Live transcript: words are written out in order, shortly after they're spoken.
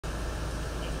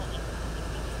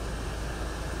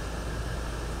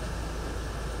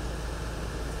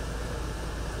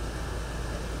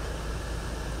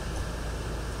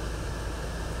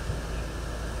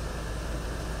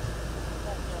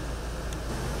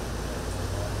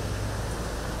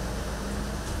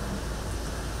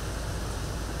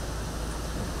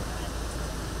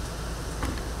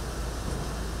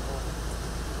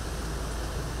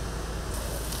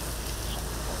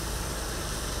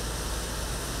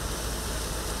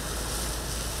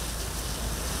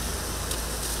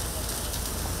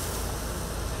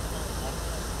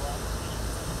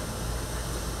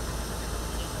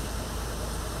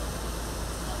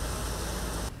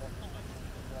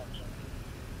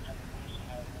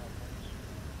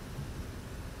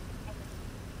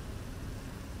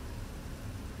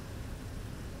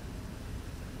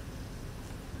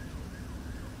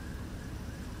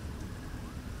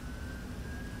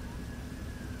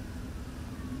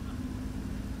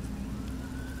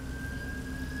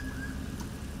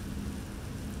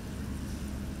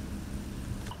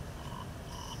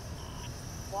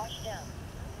Wash down.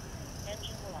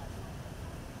 Engine 1.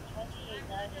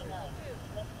 2899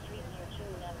 Smith Street near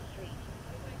 2M Street.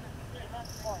 Quebec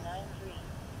 493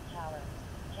 Tower.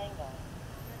 Tango.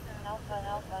 Alpha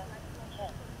Alpha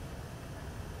 10.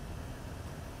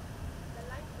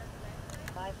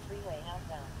 5 freeway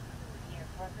outbound. Near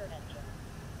Parker Engine.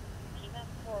 Quebec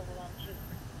 412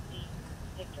 D.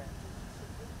 Victor.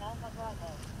 Alpha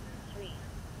Bravo 3.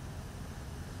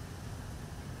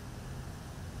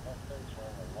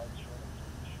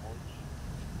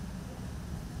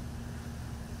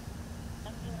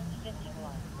 Ambulance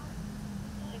 51.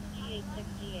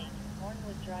 6868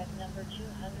 Hornwood Drive number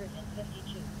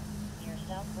 252. Near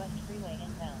Southwest Freeway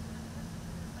inbound.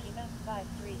 Quebec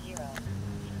 530.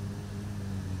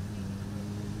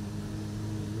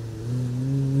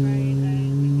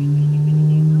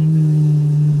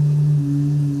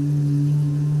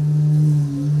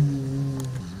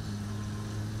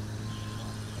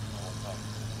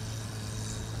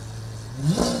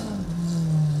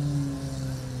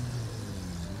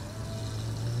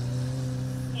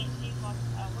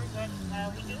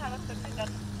 We do have a quick pickup.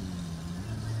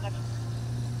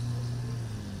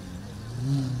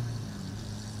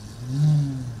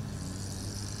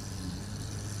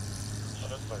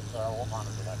 We'll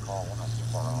monitor that call. We're not too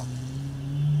far off.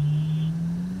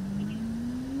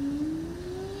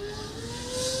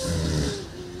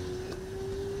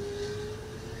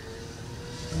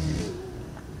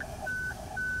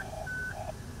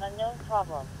 Unknown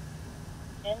problem.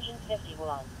 Engine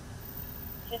 51.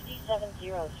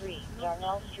 5703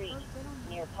 Darnell Street,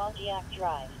 near Pontiac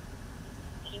Drive.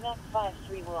 Quebec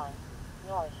 531,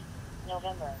 North,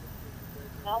 November.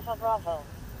 Alpha Bravo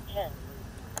 10.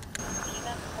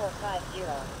 Quebec 450,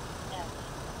 X,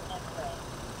 X-ray.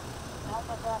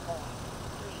 Alpha Bravo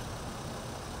 3.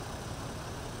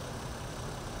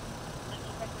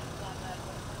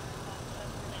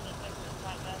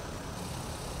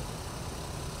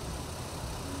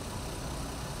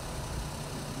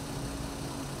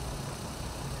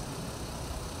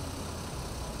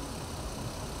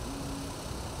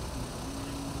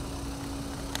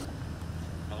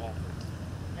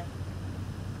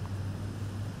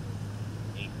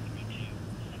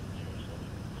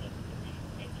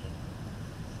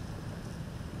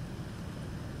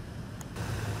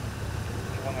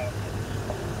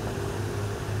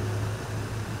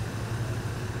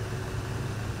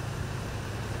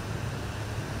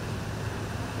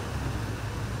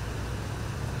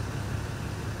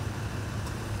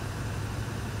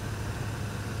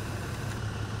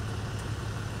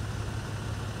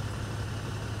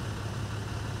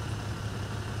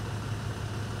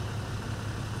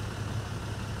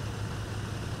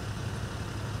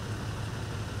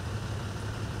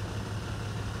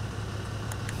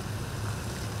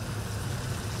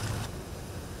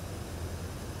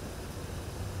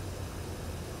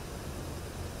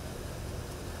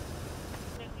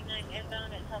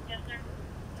 Inbound at Tuckerton.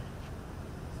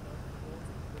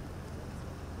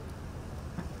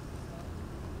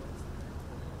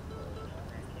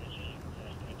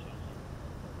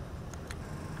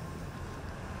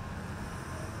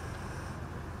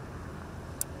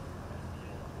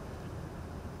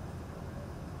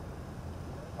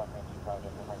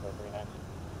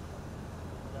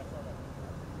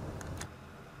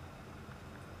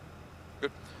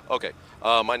 Good. Okay.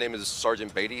 My name is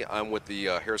Sergeant Beatty. I'm with the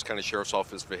Harris County Sheriff's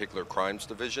Office Vehicular Crimes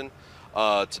Division.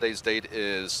 Today's date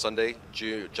is Sunday,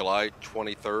 July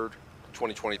 23rd,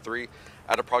 2023.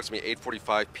 At approximately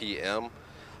 8:45 p.m.,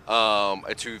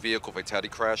 a two-vehicle fatality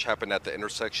crash happened at the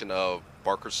intersection of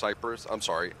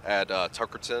at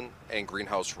Tuckerton and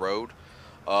Greenhouse Road.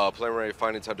 Preliminary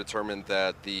findings have determined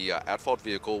that the at-fault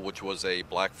vehicle, which was a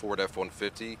black Ford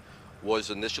F150,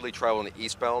 was initially traveling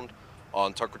eastbound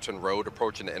on Tuckerton Road,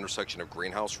 approaching the intersection of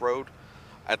Greenhouse Road.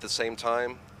 At the same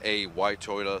time, a white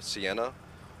Toyota Sienna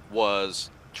was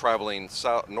traveling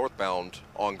northbound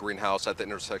on Greenhouse at the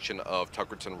intersection of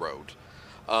Tuckerton Road.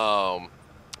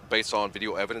 Based on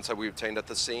video evidence that we obtained at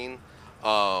the scene,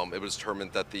 it was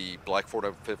determined that the black Ford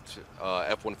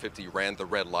F150 ran the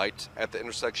red light at the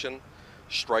intersection,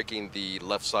 striking the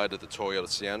left side of the Toyota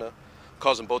Sienna,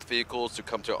 causing both vehicles to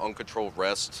come to uncontrolled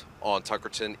rest on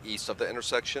Tuckerton east of the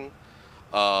intersection.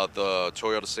 The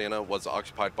Toyota Sienna was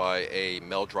occupied by a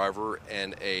male driver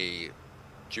and a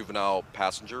juvenile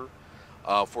passenger.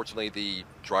 Fortunately, the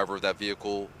driver of that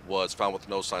vehicle was found with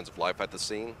no signs of life at the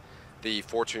scene. The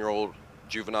 14-year-old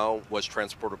juvenile was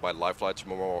transported by lifeflight to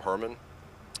Memorial Hermann.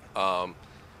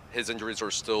 His injuries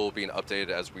are still being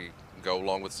updated as we go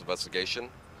along with this investigation.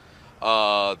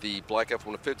 The black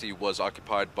F-150 was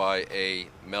occupied by a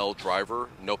male driver,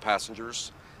 no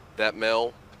passengers. That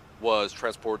male was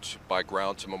transported by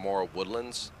ground to Memorial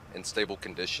Woodlands in stable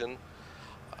condition.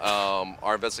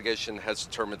 Our investigation has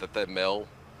determined that male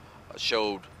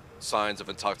showed signs of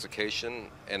intoxication,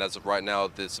 and as of right now,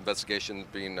 this investigation is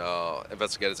being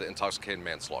investigated as an intoxicated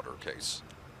manslaughter case.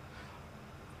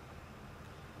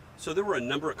 So there were a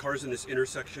number of cars in this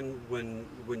intersection when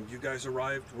you guys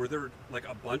arrived. Were there like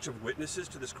a bunch of witnesses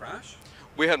to this crash?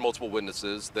 We had multiple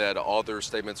witnesses that all their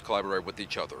statements collaborated with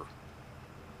each other.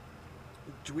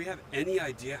 Do we have any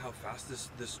idea how fast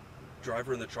this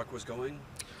driver in the truck was going?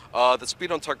 The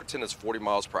speed on Tuckerton is 40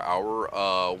 miles per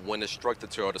hour. When it struck the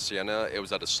Toyota Sienna, it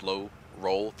was at a slow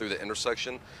roll through the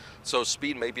intersection. So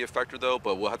speed may be a factor though,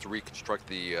 but we'll have to reconstruct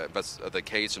the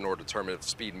case in order to determine if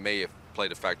speed may have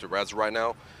played a factor. But as of right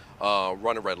now,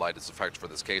 running red light is a factor for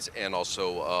this case, and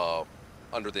also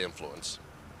under the influence.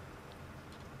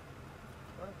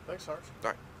 All right, thanks, Sarge. All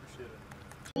right. Appreciate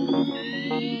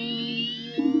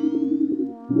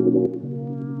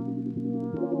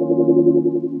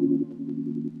it.